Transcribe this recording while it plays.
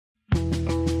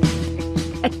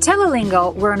At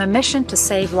TeleLingo, we're on a mission to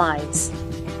save lives.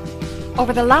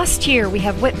 Over the last year, we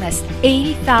have witnessed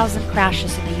 80,000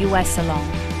 crashes in the US alone.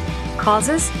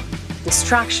 Causes?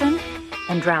 Distraction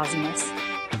and drowsiness.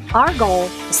 Our goal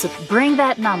is to bring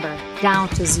that number down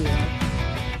to zero.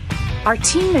 Our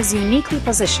team is uniquely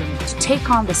positioned to take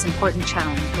on this important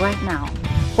challenge right now.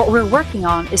 What we're working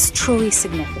on is truly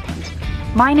significant.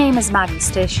 My name is Maggie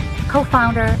Stish,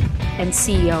 co-founder and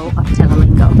CEO of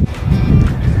TeleLingo.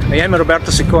 I am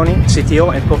Roberto Secconi,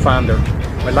 CTO and co-founder.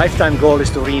 My lifetime goal is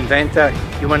to reinvent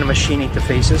human-machine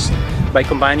interfaces by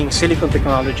combining silicon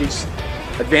technologies,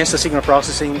 advanced signal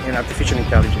processing, and artificial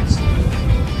intelligence.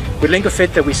 With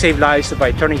LingoFit, we save lives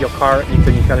by turning your car into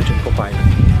an intelligent co-pilot.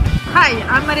 Hi,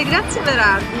 I'm Marigrazia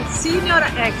Verardi, Senior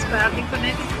Expert in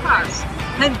Connected Cars.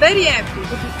 I'm very happy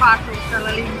to be part of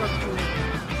TeleLingo team.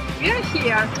 We are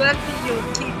here to help you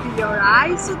keep your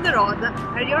eyes on the road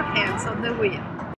and your hands on the wheel.